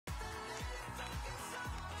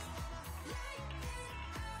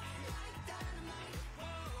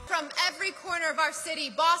every corner of our city,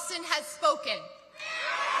 Boston has spoken.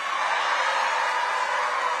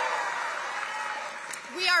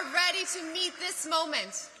 We are ready to meet this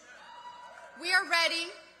moment. We are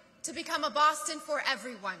ready to become a Boston for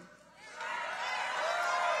everyone.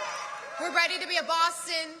 We're ready to be a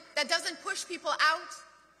Boston that doesn't push people out,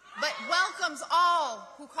 but welcomes all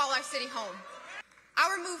who call our city home.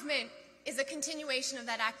 Our movement is a continuation of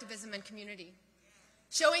that activism and community,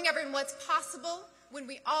 showing everyone what's possible when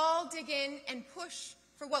we all dig in and push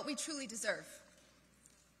for what we truly deserve.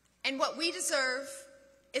 And what we deserve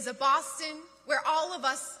is a Boston where all of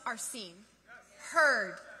us are seen,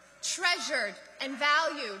 heard, treasured, and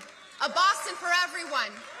valued. A Boston for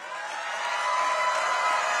everyone.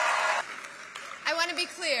 I want to be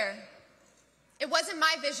clear. It wasn't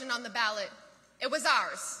my vision on the ballot. It was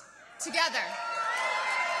ours, together.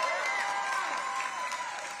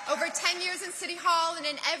 Over 10 years in City Hall and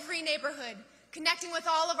in every neighborhood, connecting with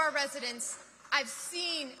all of our residents, I've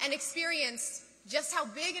seen and experienced just how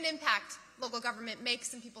big an impact local government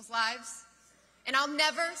makes in people's lives. And I'll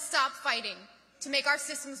never stop fighting to make our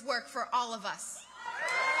systems work for all of us.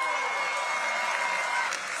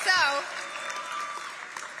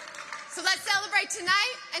 So let's celebrate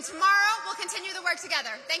tonight, and tomorrow we'll continue the work together.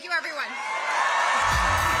 Thank you, everyone.